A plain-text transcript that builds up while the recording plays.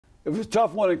It was a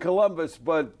tough one in Columbus,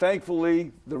 but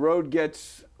thankfully the road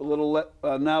gets a little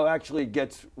now actually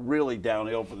gets really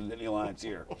downhill for the Nittany Lions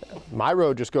here. My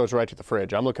road just goes right to the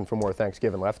fridge. I'm looking for more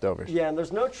Thanksgiving leftovers. Yeah, and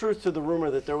there's no truth to the rumor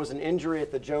that there was an injury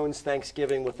at the Jones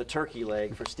Thanksgiving with the turkey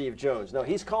leg for Steve Jones. No,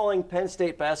 he's calling Penn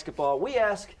State basketball. We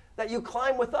ask that you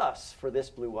climb with us for this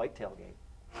blue-white tailgate.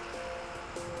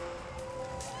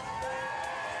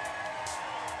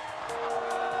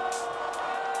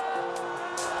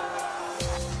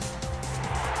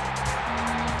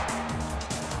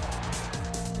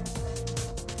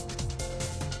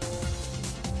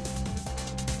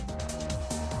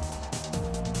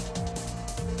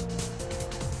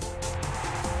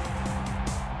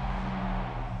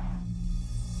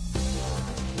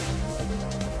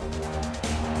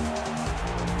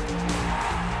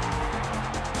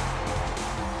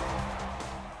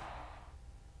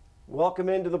 Welcome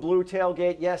into the blue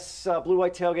tailgate. Yes,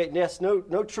 blue-white tailgate. Yes, no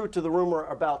truth to the rumor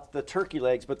about the turkey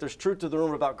legs, but there's truth to the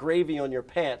rumor about gravy on your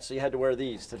pants, so you had to wear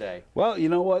these today. Well, you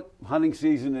know what? Hunting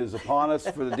season is upon us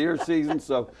for the deer season,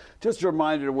 so just a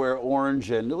reminder to wear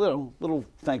orange and a little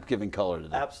Thanksgiving color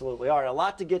today. Absolutely. All right, a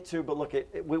lot to get to, but look,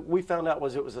 we found out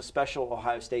it was a special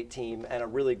Ohio State team and a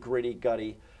really gritty,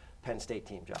 gutty Penn State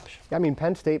team, Josh. I mean,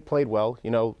 Penn State played well.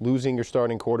 You know, losing your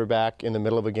starting quarterback in the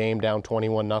middle of a game down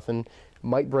 21-0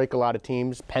 might break a lot of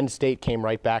teams. Penn State came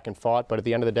right back and fought, but at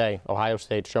the end of the day, Ohio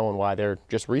State's showing why they're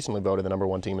just recently voted the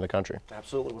 #1 team in the country.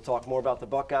 Absolutely. We'll talk more about the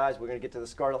Buckeyes. We're going to get to the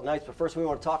Scarlet Knights, but first we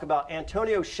want to talk about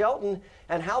Antonio Shelton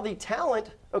and how the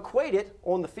talent equated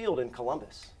on the field in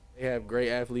Columbus. They have great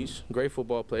athletes, great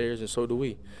football players, and so do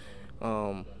we.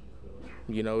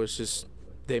 You know, it's just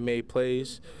they made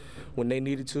plays when they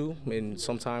needed to, and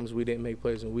sometimes we didn't make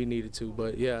plays when we needed to.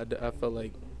 But, yeah, I felt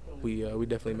like we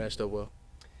definitely matched up well.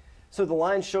 So the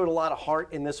Lions showed a lot of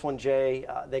heart in this one, Jay.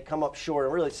 They come up short. It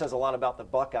really says a lot about the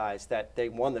Buckeyes that they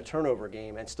won the turnover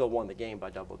game and still won the game by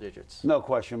double digits. No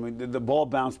question. I mean, the ball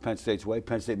bounced Penn State's way.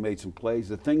 Penn State made some plays.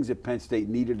 The things that Penn State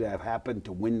needed to have happened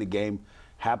to win the game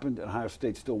happened, and Ohio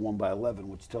State still won by 11,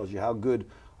 which tells you how good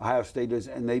Ohio State is,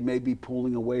 and they may be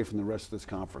pulling away from the rest of this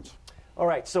conference. All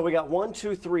right, so we got 1,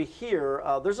 2, 3 here.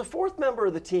 There's a fourth member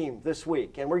of the team this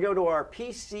week, and we go to our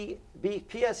PSECU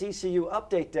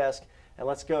update desk. And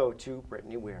let's go to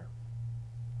Brittany Weir.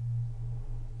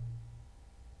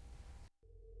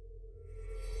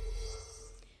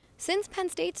 Since Penn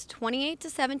State's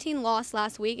 28-17 loss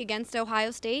last week against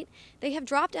Ohio State, they have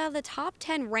dropped out of the top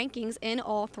 10 rankings in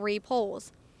all 3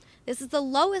 polls. This is the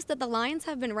lowest that the Lions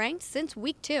have been ranked since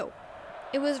week 2.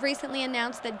 It was recently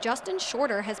announced that Justin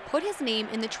Shorter has put his name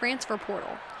in the transfer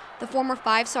portal. The former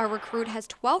 5-star recruit has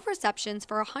 12 receptions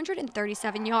for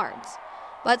 137 yards.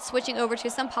 But switching over to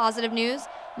some positive news,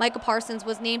 Michael Parsons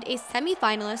was named a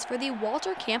semifinalist for the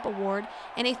Walter Camp Award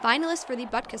and a finalist for the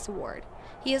Butkus Award.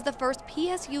 He is the first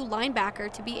PSU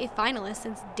linebacker to be a finalist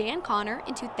since Dan Connor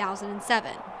in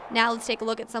 2007. Now let's take a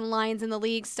look at some Lions in the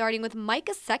league, starting with Mike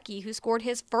Gesicki, who scored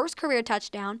his first career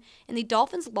touchdown in the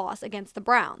Dolphins' loss against the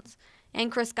Browns.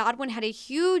 And Chris Godwin had a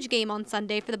huge game on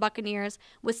Sunday for the Buccaneers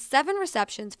with 7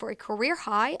 receptions for a career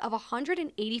high of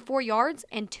 184 yards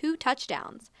and 2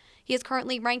 touchdowns. He is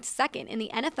currently ranked 2nd in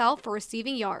the NFL for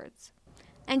receiving yards.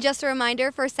 And just a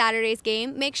reminder for Saturday's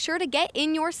game, make sure to get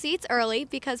in your seats early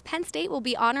because Penn State will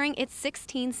be honoring its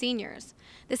 16 seniors.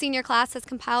 The senior class has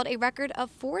compiled a record of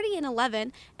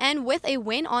 40-11, and with a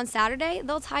win on Saturday,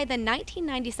 they'll tie the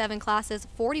 1997 class's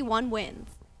 41 wins.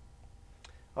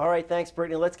 All right, thanks,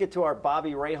 Brittany. Let's get to our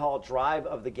Bobby Rahal drive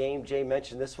of the game. Jay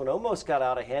mentioned this one almost got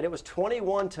out of hand. It was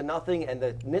 21-0, and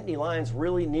the Nittany Lions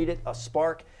really needed a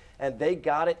spark, and they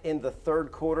got it in the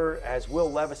third quarter as Will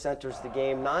Levis enters the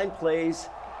game. 9 plays,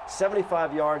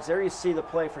 75 yards. There you see the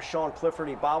play for Sean Clifford.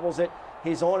 He bobbles it.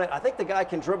 He's on it. I think the guy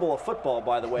can dribble a football,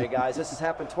 by the way, guys. This has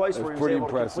happened twice where he was able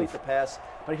to complete the pass.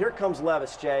 But here comes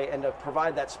Levis, Jay, and to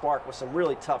provide that spark with some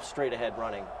really tough straight-ahead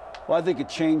running. Well, I think it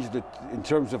changed in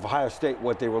terms of Ohio State,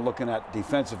 what they were looking at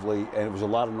defensively, and it was a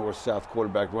lot of north-south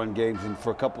quarterback run games, and for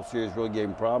a couple of series really gave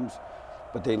them problems.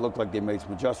 But they looked like they made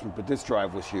some adjustments, but this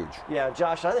drive was huge. Yeah,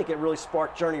 Josh, I think it really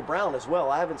sparked Journey Brown as well.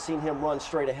 I haven't seen him run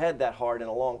straight ahead that hard in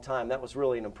a long time. That was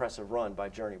really an impressive run by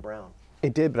Journey Brown.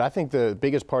 It did, but I think the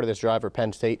biggest part of this drive for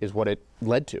Penn State is what it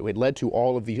led to. It led to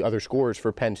all of the other scores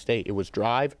for Penn State. It was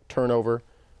drive, turnover,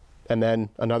 and then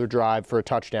another drive for a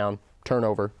touchdown,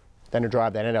 turnover, then a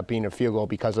drive that ended up being a field goal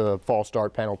because of a false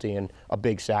start penalty and a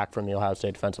big sack from the Ohio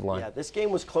State defensive line. Yeah, this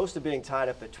game was close to being tied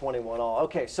up at 21-all.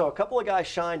 Okay, so a couple of guys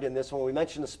shined in this one. We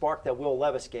mentioned the spark that Will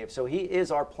Levis gave. So he is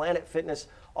our Planet Fitness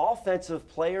Offensive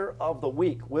Player of the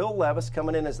Week. Will Levis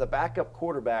coming in as the backup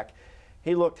quarterback.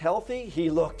 He looked healthy. He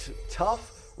looked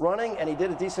tough, running, and he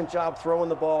did a decent job throwing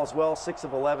the ball as well. 6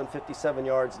 of 11, 57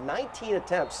 yards, 19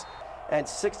 attempts, and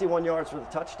 61 yards for the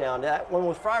touchdown. That one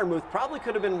with Freiermuth probably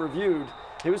could have been reviewed.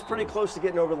 He was pretty close to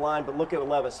getting over the line, but look at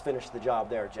Levis finished the job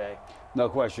there, Jay. No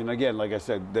question. Again, like I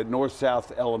said, the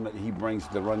north-south element he brings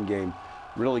to the run game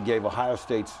really gave Ohio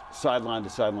State's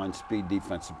sideline-to-sideline speed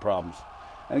defense some problems.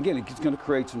 And again, it's going to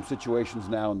create some situations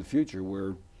now in the future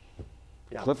where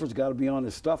Clifford's got to be on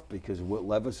his stuff because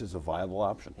Levis is a viable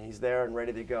option. He's there and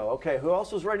ready to go. Okay, who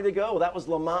else was ready to go? That was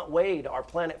Lamont Wade, our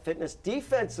Planet Fitness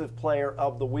Defensive Player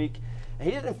of the Week. And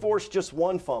he didn't force just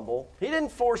one fumble. He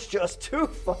didn't force just 2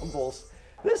 fumbles.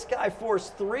 This guy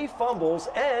forced 3 fumbles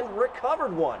and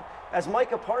recovered one. As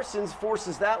Micah Parsons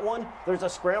forces that one, there's a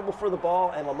scramble for the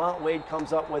ball, and Lamont Wade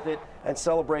comes up with it and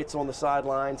celebrates on the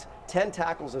sidelines. 10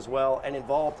 tackles as well, and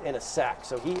involved in a sack.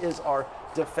 So he is our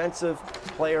Defensive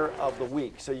Player of the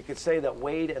Week. So you could say that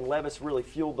Wade and Levis really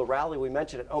fueled the rally. We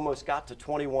mentioned it almost got to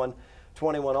 21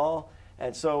 all.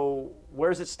 And so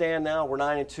where does it stand now? We're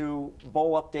 9-2.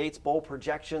 Bowl updates, bowl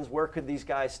projections. Where could these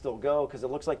guys still go? Because it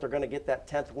looks like they're going to get that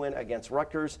 10th win against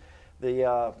Rutgers.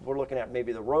 We're looking at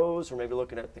maybe the Rose, or maybe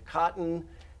looking at the Cotton.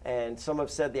 And some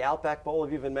have said the Outback Bowl.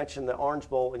 Have even mentioned the Orange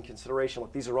Bowl in consideration.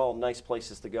 Look, these are all nice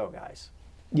places to go, guys.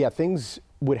 Yeah, things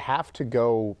would have to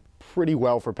go pretty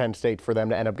well for Penn State for them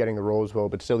to end up getting the Rose Bowl,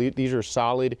 but still, these are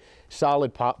solid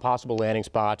possible landing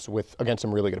spots against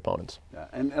some really good opponents. Yeah,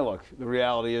 and look, the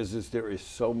reality is there is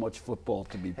so much football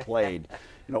to be played.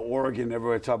 You know, Oregon,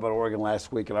 everybody talked about Oregon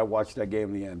last week, and I watched that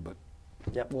game in the end, but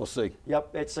we'll see.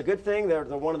 Yep, it's a good thing. They're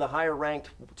one of the higher-ranked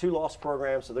 2-loss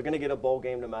programs, so they're going to get a bowl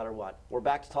game no matter what. We're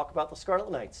back to talk about the Scarlet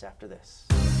Knights after this.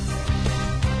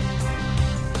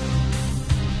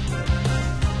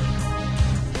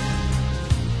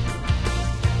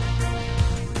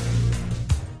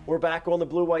 We're back on the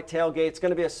Blue-White Tailgate. It's going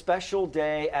to be a special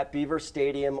day at Beaver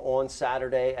Stadium on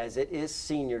Saturday, as it is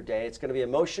Senior Day. It's going to be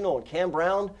emotional, and Cam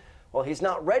Brown, well, he's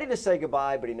not ready to say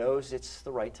goodbye, but he knows it's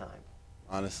the right time.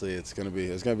 Honestly, it's going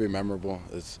to be memorable.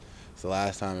 It's the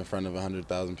last time in front of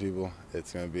 100,000 people.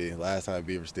 It's going to be last time at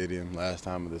Beaver Stadium, last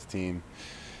time with this team.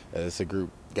 It's a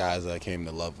group of guys that I came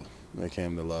to love.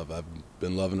 I've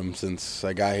been loving them since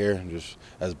I got here. Just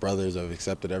as brothers, I've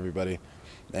accepted everybody.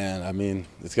 And, I mean,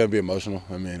 it's going to be emotional.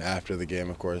 I mean, after the game,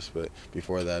 of course, but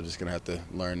before that, I'm just going to have to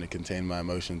learn to contain my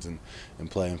emotions and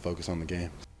play and focus on the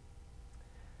game.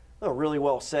 Oh, really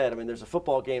well said. I mean, there's a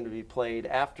football game to be played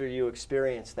after you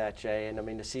experience that, Jay. And, I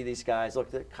mean, to see these guys,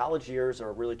 look, the college years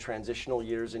are really transitional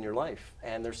years in your life,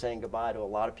 and they're saying goodbye to a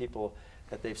lot of people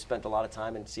that they've spent a lot of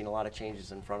time and seen a lot of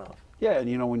changes in front of. Yeah, and,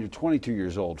 you know, when you're 22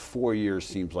 years old, 4 years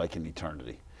seems like an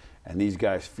eternity. And these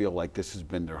guys feel like this has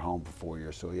been their home for 4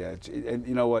 years. So, yeah, and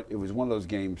you know what? It was one of those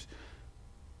games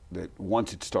that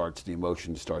once it starts, the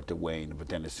emotions start to wane. But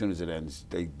then as soon as it ends,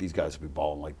 these guys will be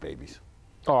balling like babies.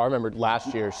 Oh, I remember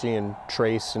last year seeing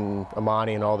Trace and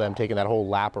Amani and all them taking that whole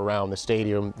lap around the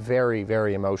stadium. Very,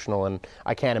 very emotional, and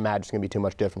I can't imagine it's going to be too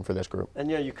much different for this group. And,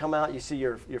 you know, you come out, you see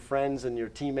your friends and your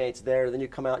teammates there, then you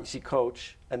come out, you see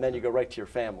Coach, and then you go right to your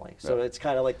family. So it's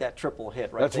kind of like that triple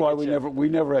hit, right? That's why we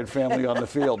never had family on the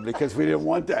field, because we didn't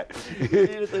want that.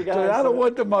 So I don't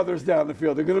want the mothers down the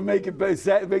field. They're going to make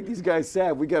these guys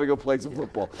sad. We got to go play some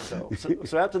football.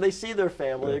 So after they see their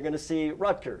family, they're going to see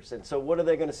Rutgers. And so what are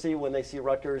they going to see when they see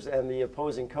Rutgers and the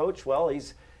opposing coach? Well,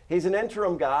 he's an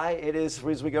interim guy. It is,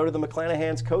 as we go to the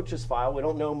McClanahan's coaches file, we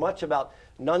don't know much about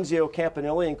Nunzio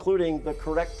Campanile, including the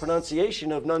correct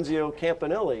pronunciation of Nunzio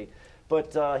Campanile.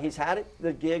 But he's had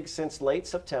the gig since late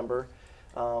September.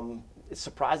 It's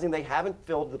surprising they haven't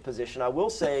filled the position. I will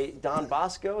say Don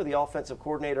Bosco, the offensive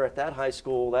coordinator at that high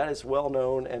school, that is well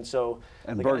known. And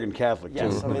Bergen Catholic, too.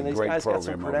 Yes, I mean, these guys got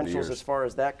some credentials as far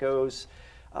as that goes.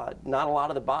 Not a lot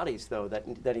of the bodies, though,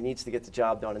 that he needs to get the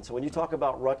job done. And so when you talk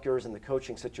about Rutgers and the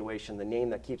coaching situation, the name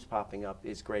that keeps popping up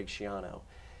is Greg Schiano.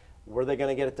 Were they going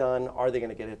to get it done? Are they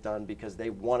going to get it done? Because they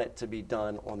want it to be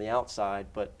done on the outside,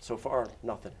 but so far,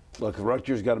 nothing. Look,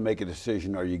 Rutgers got to make a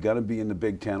decision. Are you going to be in the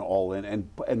Big Ten all in?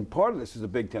 And part of this is the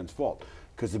Big Ten's fault,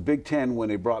 because the Big Ten, when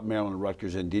they brought Maryland and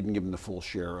Rutgers in, didn't give them the full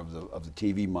share of the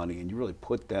TV money, and you really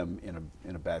put them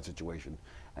in a bad situation,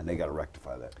 and they got to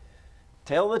rectify that.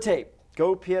 Tail of the tape.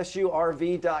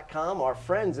 GoPSURV.com, our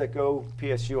friends at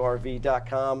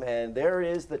GoPSURV.com, and there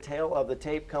is the tail of the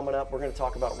tape coming up. We're going to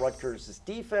talk about Rutgers'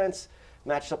 defense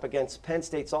matched up against Penn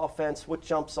State's offense. What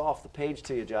jumps off the page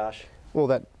to you, Josh? Well,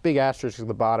 that big asterisk at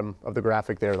the bottom of the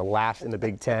graphic there, the last in the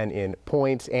Big Ten in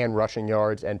points and rushing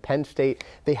yards. And Penn State,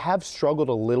 they have struggled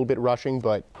a little bit rushing,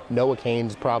 but Noah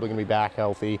Cain's probably going to be back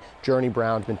healthy. Journey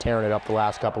Brown's been tearing it up the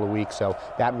last couple of weeks, so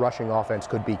that rushing offense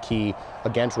could be key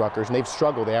against Rutgers. And they've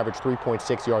struggled. They averaged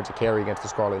 3.6 yards a carry against the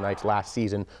Scarlet Knights last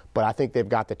season, but I think they've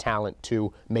got the talent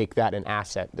to make that an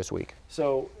asset this week.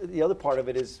 So the other part of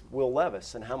it is Will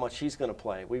Levis and how much he's going to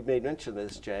play. We've made mention of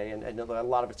this, Jay, and a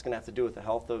lot of it's going to have to do with the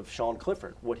health of Sean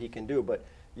Clifford, what he can do. But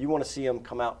you want to see him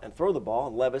come out and throw the ball.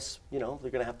 And Levis, they're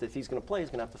going to have to, if he's going to play, he's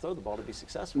going to have to throw the ball to be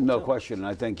successful. No question. And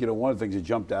I think, one of the things that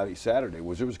jumped out at Saturday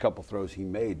was there was a couple throws he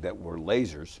made that were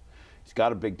lasers. He's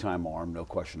got a big-time arm, no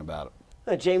question about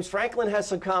it. James Franklin has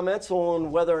some comments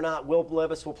on whether or not Will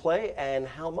Levis will play and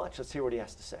how much. Let's hear what he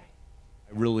has to say.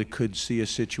 I really could see a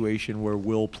situation where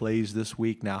Will plays this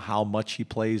week. Now, how much he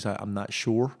plays, I'm not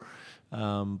sure,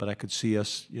 but I could see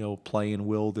us, playing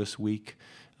Will this week,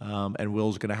 and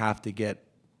Will's going to have to get,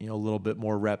 a little bit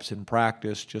more reps in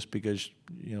practice, just because,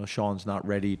 Sean's not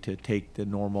ready to take the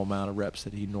normal amount of reps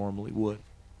that he normally would.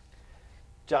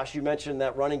 Josh, you mentioned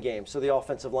that running game, so the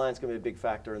offensive line is going to be a big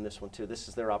factor in this one too. This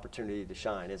is their opportunity to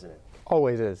shine, isn't it?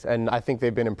 Always is, and I think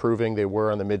they've been improving. They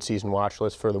were on the midseason watch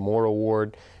list for the Moore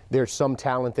Award. There's some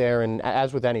talent there, and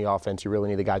as with any offense, you really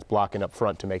need the guys blocking up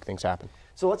front to make things happen.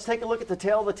 So let's take a look at the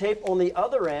tail of the tape on the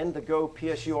other end, the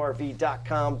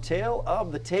GoPSURV.com tail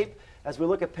of the tape, as we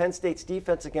look at Penn State's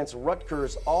defense against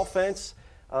Rutgers' offense.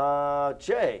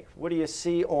 Jay, what do you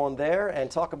see on there?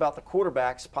 And talk about the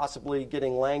quarterbacks possibly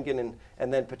getting Langan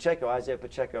and then Pacheco, Isaiah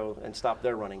Pacheco, and stop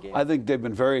their running game. I think they've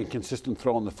been very inconsistent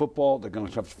throwing the football. They're going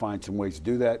to have to find some ways to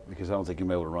do that because I don't think they'll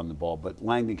be able to run the ball. But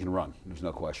Langdon can run. There's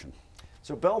no question.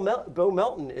 So Bo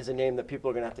Melton is a name that people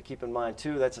are going to have to keep in mind,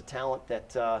 too. That's a talent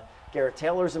that Garrett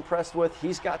Taylor's impressed with.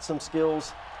 He's got some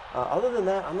skills. Other than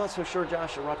that, I'm not so sure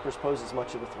Josh at Rutgers poses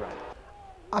much of a threat.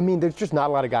 I mean, there's just not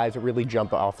a lot of guys that really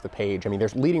jump off the page. I mean, their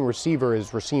leading receiver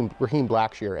is Raheem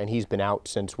Blackshear, and he's been out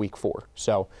since week 4.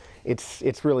 So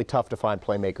it's really tough to find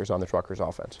playmakers on the Rutgers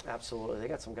offense. Absolutely. They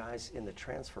got some guys in the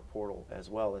transfer portal as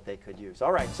well that they could use.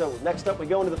 All right, so next up we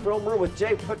go into the film room with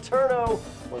Jay Paterno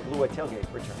when Blue White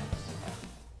Tailgate returns.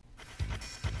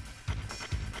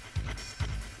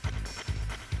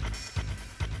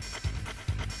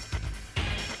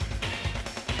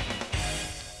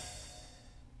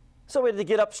 So we had to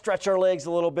get up, stretch our legs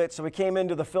a little bit, so we came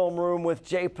into the film room with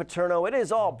Jay Paterno. It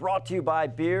is all brought to you by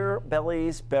Beer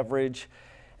Bellies Beverage.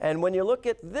 And when you look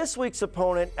at this week's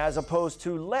opponent as opposed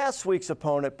to last week's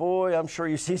opponent, boy, I'm sure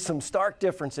you see some stark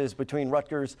differences between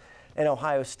Rutgers and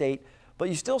Ohio State. But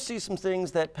you still see some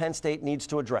things that Penn State needs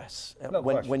to address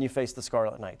when you face the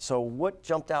Scarlet Knights. So what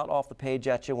jumped out off the page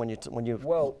at you when you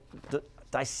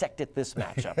dissected this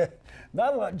matchup?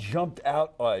 Not a lot jumped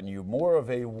out on you. More of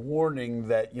a warning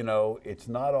that, it's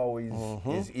not always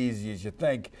as easy as you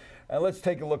think. And let's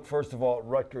take a look, first of all, at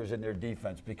Rutgers and their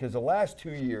defense, because the last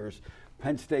 2 years,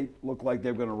 Penn State looked like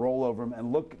they're going to roll over them,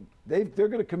 and they're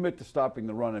going to commit to stopping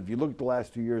the run. If you look at the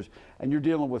last 2 years, and you're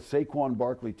dealing with Saquon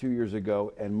Barkley 2 years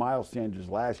ago and Miles Sanders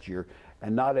last year,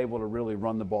 and not able to really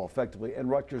run the ball effectively. And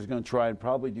Rutgers is going to try and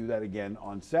probably do that again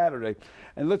on Saturday.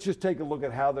 And let's just take a look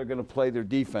at how they're going to play their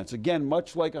defense. Again,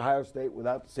 much like Ohio State,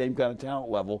 without the same kind of talent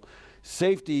level,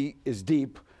 safety is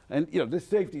deep. And, this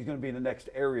safety is going to be in the next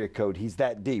area code. He's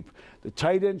that deep. The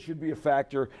tight end should be a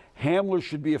factor. Hamler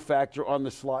should be a factor on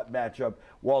the slot matchup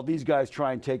while these guys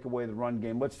try and take away the run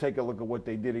game. Let's take a look at what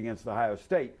they did against Ohio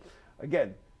State.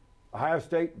 Again, Ohio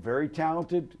State, very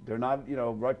talented. They're not,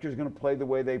 Rutgers is going to play the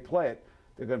way they play it.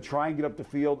 They're going to try and get up the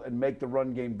field and make the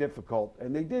run game difficult.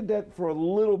 And they did that for a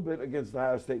little bit against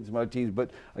Ohio State and some other teams.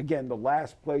 But, again, the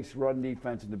last place run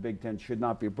defense in the Big Ten should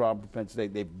not be a problem for Penn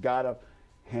State. They've got to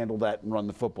handle that and run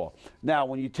the football. Now,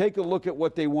 when you take a look at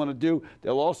what they want to do,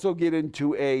 they'll also get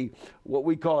into what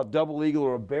we call a double eagle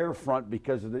or a bear front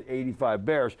because of the 85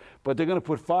 Bears. But they're going to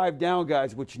put 5 down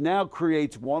guys, which now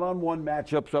creates one-on-one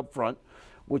matchups up front,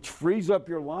 which frees up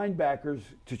your linebackers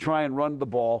to try and run the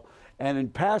ball. And in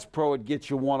pass pro, it gets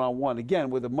you one-on-one.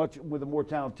 Again, with a more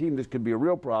talented team, this could be a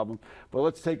real problem. But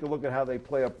let's take a look at how they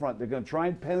play up front. They're going to try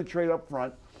and penetrate up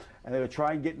front, and they're going to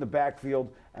try and get in the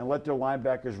backfield and let their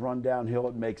linebackers run downhill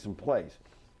and make some plays.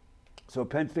 So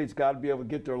Penn State's got to be able to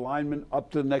get their linemen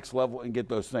up to the next level and get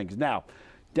those things. Now,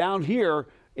 down here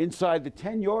inside the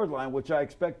 10-yard line, which I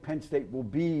expect Penn State will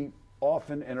be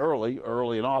often and early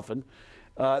and often,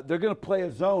 they're going to play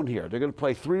a zone here. They're going to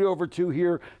play 3 over 2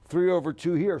 here, 3 over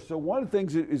 2 here. So one of the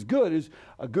things that is good is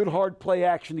a good hard play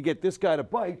action to get this guy to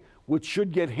bite, which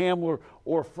should get Hamler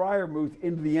or Freiermuth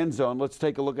into the end zone. Let's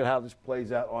take a look at how this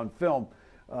plays out on film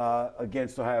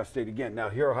against Ohio State again. Now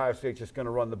here Ohio State's just going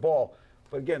to run the ball.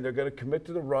 But again, they're going to commit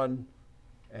to the run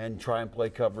and try and play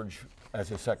coverage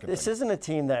as a second This thing. isn't a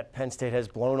team that Penn State has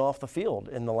blown off the field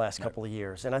in the last couple of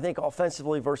years. And I think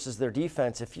offensively versus their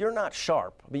defense, if you're not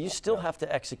sharp, but you still have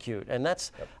to execute. And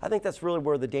that's, I think that's really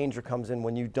where the danger comes in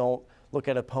when you don't look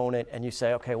at an opponent and you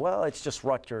say, okay, well, it's just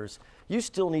Rutgers. You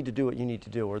still need to do what you need to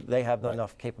do, or they have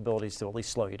enough capabilities to at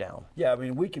least slow you down. Yeah, I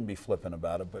mean, we can be flippant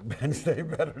about it, but Penn State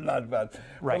better not about it.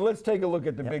 Right. But let's take a look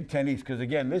at the Big Ten East, because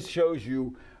again, this shows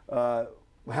you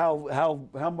how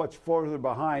much farther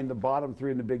behind the bottom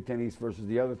three in the Big Ten East versus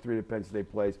the other three that Penn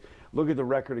State plays. Look at the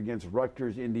record against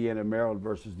Rutgers, Indiana, and Maryland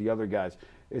versus the other guys.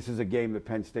 This is a game that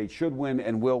Penn State should win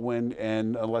and will win,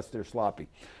 and unless they're sloppy.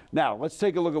 Now, let's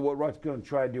take a look at what Rutgers is going to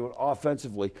try to do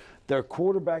offensively. Their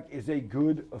quarterback is a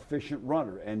good, efficient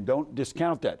runner, and don't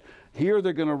discount that. Here,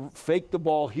 they're going to fake the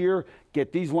ball here,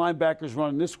 get these linebackers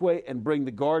running this way, and bring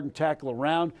the guard and tackle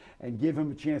around and give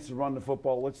him a chance to run the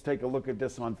football. Let's take a look at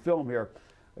this on film here.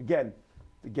 Again,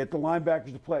 to get the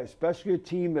linebackers to play, especially a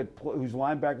team whose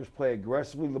linebackers play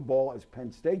aggressively the ball as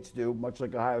Penn State's do, much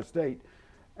like Ohio State.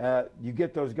 You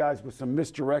get those guys with some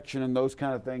misdirection and those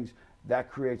kind of things,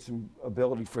 that creates some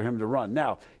ability for him to run.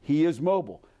 Now, he is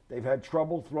mobile. They've had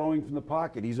trouble throwing from the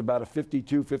pocket. He's about a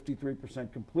 52,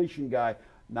 53% completion guy,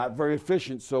 not very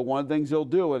efficient. So one of the things he'll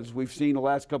do, as we've seen the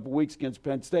last couple of weeks against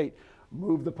Penn State,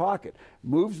 move the pocket.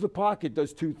 Moves the pocket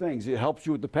does two things. It helps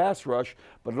you with the pass rush,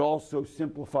 but it also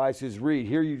simplifies his read.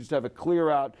 Here you just have a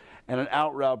clear out and an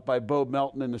out route by Bo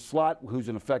Melton in the slot, who's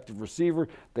an effective receiver.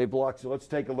 They block. So let's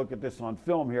take a look at this on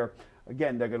film here.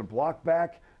 Again, they're going to block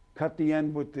back, cut the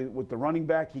end with the running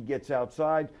back. He gets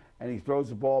outside, and he throws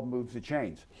the ball, moves the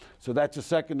chains. So that's the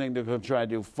second thing they're going to try to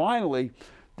do. Finally,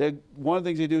 one of the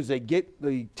things they do is they get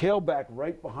the tailback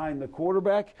right behind the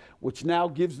quarterback, which now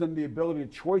gives them the ability to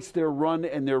choice their run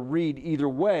and their read either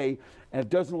way, and it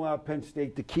doesn't allow Penn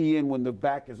State to key in when the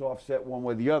back is offset one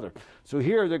way or the other. So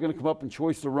here they're going to come up and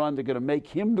choice the run. They're going to make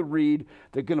him the read.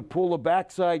 They're going to pull a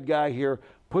backside guy here,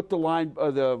 put the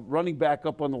running back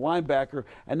up on the linebacker,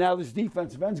 and now this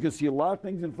defensive end is going to see a lot of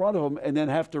things in front of him and then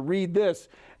have to read this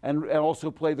and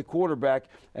also play the quarterback,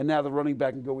 and now the running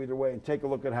back can go either way. And take a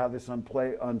look at how this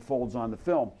unfolds on the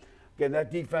film. Again,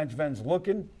 that defensive end's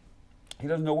looking. He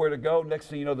doesn't know where to go. Next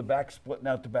thing you know, the back's splitting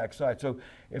out the backside. So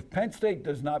if Penn State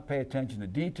does not pay attention to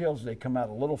details, they come out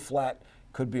a little flat.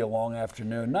 Could be a long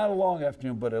afternoon. Not a long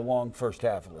afternoon, but a long first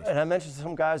half at least. And I mentioned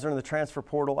some guys are in the transfer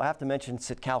portal. I have to mention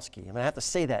Sitkowski. I mean, I have to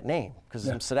say that name because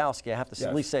I'm Sadowski. I have to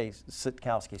at least say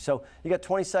Sitkowski. So you got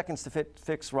 20 seconds to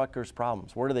fix Rutgers'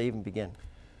 problems. Where do they even begin?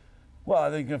 Well,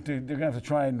 I think they're going to have to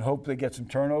try and hope they get some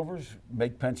turnovers,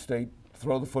 make Penn State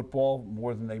throw the football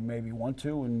more than they maybe want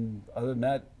to, and other than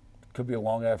that, it could be a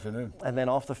long afternoon. And then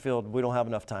off the field, we don't have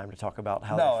enough time to talk about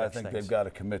how they fix I think things. they've got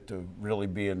to commit to really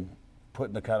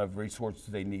putting the kind of resources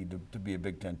they need to be a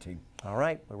Big Ten team. All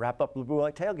right, we wrap up the Blue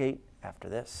White Tailgate after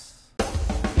this.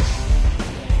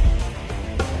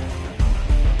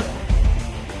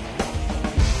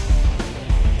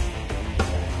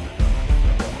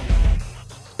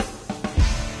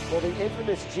 Well, the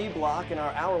infamous G block in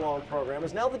our hour-long program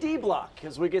is now the D block.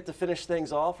 As we get to finish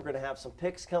things off, we're going to have some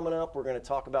picks coming up. We're going to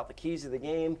talk about the keys of the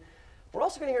game. We're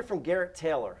also going to hear from Garrett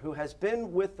Taylor, who has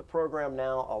been with the program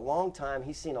now a long time.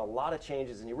 He's seen a lot of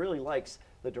changes, and he really likes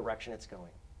the direction it's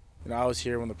going. You know, I was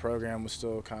here when the program was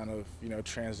still kind of,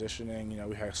 transitioning.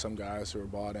 We had some guys who were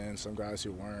bought in, some guys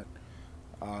who weren't.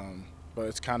 But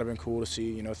it's kind of been cool to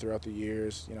see, throughout the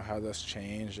years, how that's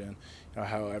changed and,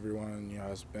 how everyone,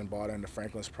 has been bought into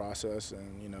Franklin's process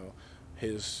and,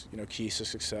 his, keys to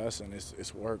success, and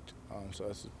it's worked. So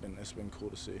it's been cool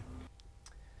to see.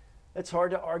 It's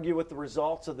hard to argue with the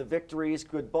results of the victories,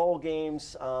 good bowl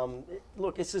games.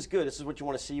 Look, this is good. This is what you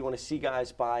want to see. You want to see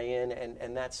guys buy in,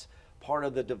 and that's part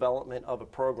of the development of a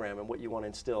program and what you want to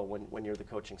instill when you're the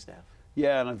coaching staff.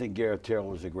 Yeah, and I think Garrett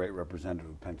Taylor is a great representative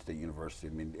of Penn State University. I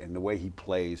mean, and the way he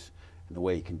plays and the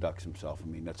way he conducts himself, I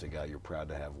mean, that's a guy you're proud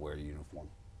to have wear a uniform.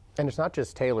 And it's not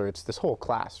just Taylor, it's this whole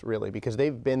class, really, because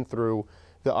they've been through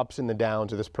the ups and the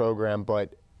downs of this program,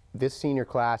 but this senior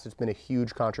class has been a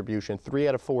huge contribution. 3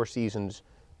 out of 4 seasons,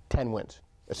 10 wins,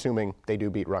 assuming they do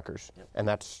beat Rutgers, and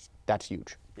that's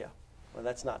huge. Yeah, well,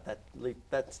 that's not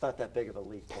that big of a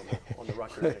leap on the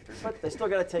Rutgers victory, but they still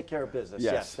got to take care of business.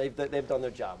 Yes, they've done their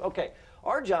job. Okay,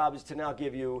 our job is to now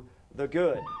give you the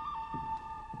good,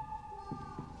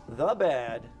 the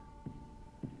bad,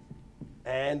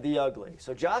 and the ugly.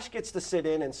 So Josh gets to sit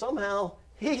in, and somehow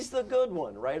he's the good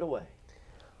one right away.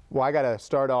 Well, I got to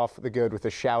start off the good with a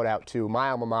shout out to my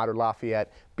alma mater,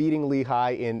 Lafayette, beating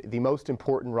Lehigh in the most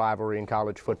important rivalry in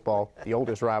college football, the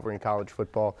oldest rivalry in college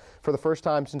football, for the first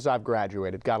time since I've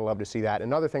graduated. Gotta love to see that.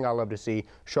 Another thing I love to see,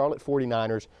 Charlotte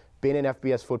 49ers, been in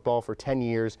FBS football for 10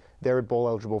 years. They're at bowl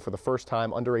eligible for the first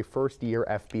time under a first-year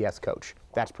FBS coach.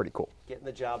 That's pretty cool. Getting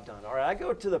the job done. All right, I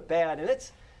go to the bad, and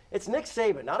it's Nick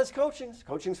Saban, not his coaching. His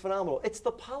coaching's phenomenal. It's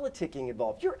the politicking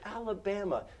involved. You're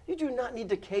Alabama. You do not need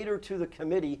to cater to the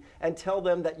committee and tell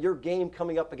them that your game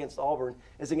coming up against Auburn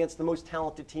is against the most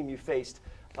talented team you faced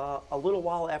a little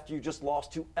while after you just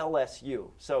lost to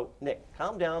LSU. So, Nick,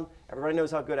 calm down. Everybody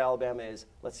knows how good Alabama is.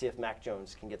 Let's see if Mac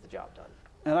Jones can get the job done.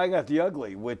 And I got the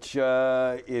ugly, which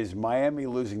is Miami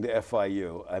losing to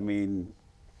FIU. I mean,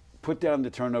 put down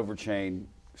the turnover chain,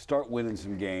 start winning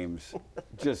some games,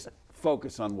 just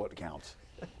focus on what counts.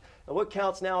 And what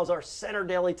counts now is our Center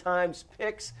Daily Times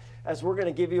picks, as we're going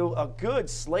to give you a good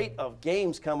slate of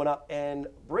games coming up. And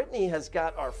Brittany has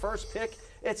got our first pick.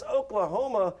 It's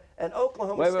Oklahoma and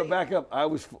Oklahoma State. Wait, back up.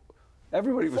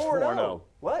 Everybody was 4-0.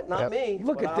 What? Not me.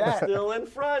 Look at that. I'm still in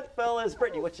front, fellas.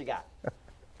 Brittany, what you got?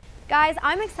 Guys,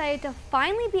 I'm excited to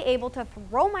finally be able to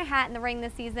throw my hat in the ring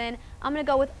this season. I'm going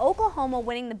to go with Oklahoma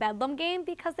winning the Bedlam game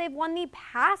because they've won the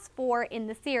past 4 in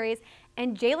the series,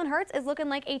 and Jalen Hurts is looking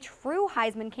like a true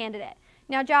Heisman candidate.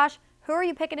 Now, Josh, who are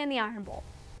you picking in the Iron Bowl?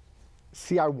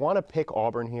 See, I want to pick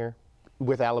Auburn here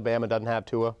with Alabama, doesn't have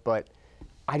Tua, but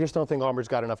I just don't think Auburn's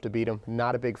got enough to beat him.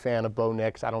 Not a big fan of Bo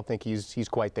Nix. I don't think he's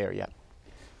quite there yet.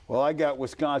 Well, I got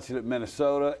Wisconsin at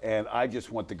Minnesota, and I just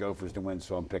want the Gophers to win,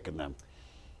 so I'm picking them.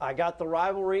 I got the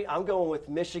rivalry. I'm going with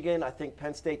Michigan. I think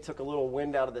Penn State took a little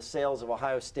wind out of the sails of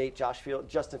Ohio State.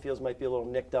 Justin Fields might be a little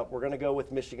nicked up. We're going to go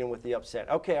with Michigan with the upset.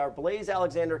 Okay, our Blaze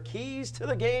Alexander keys to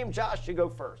the game. Josh, you go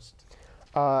first.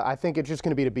 I think it's just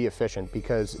going to be efficient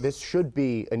because this should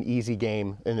be an easy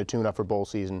game in the tune-up for bowl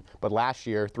season. But last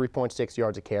year, 3.6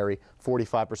 yards a carry,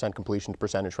 45% completion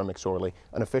percentage from McSorley.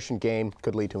 An efficient game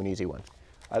could lead to an easy win.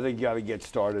 I think you got to get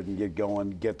started and get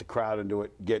going, get the crowd into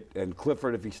it. And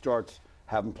Clifford, if he starts,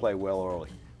 have him play well early.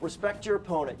 Respect your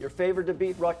opponent. You're favored to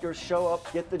beat Rutgers. Show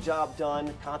up, get the job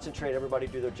done, concentrate, everybody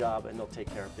do their job, and they'll take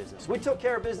care of business. We took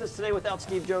care of business today without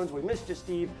Steve Jones. We missed you,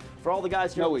 Steve. For all the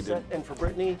guys here on the set, and for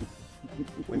Brittany,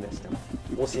 we missed him.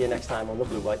 We'll see you next time on the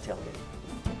Blue White Tailgate.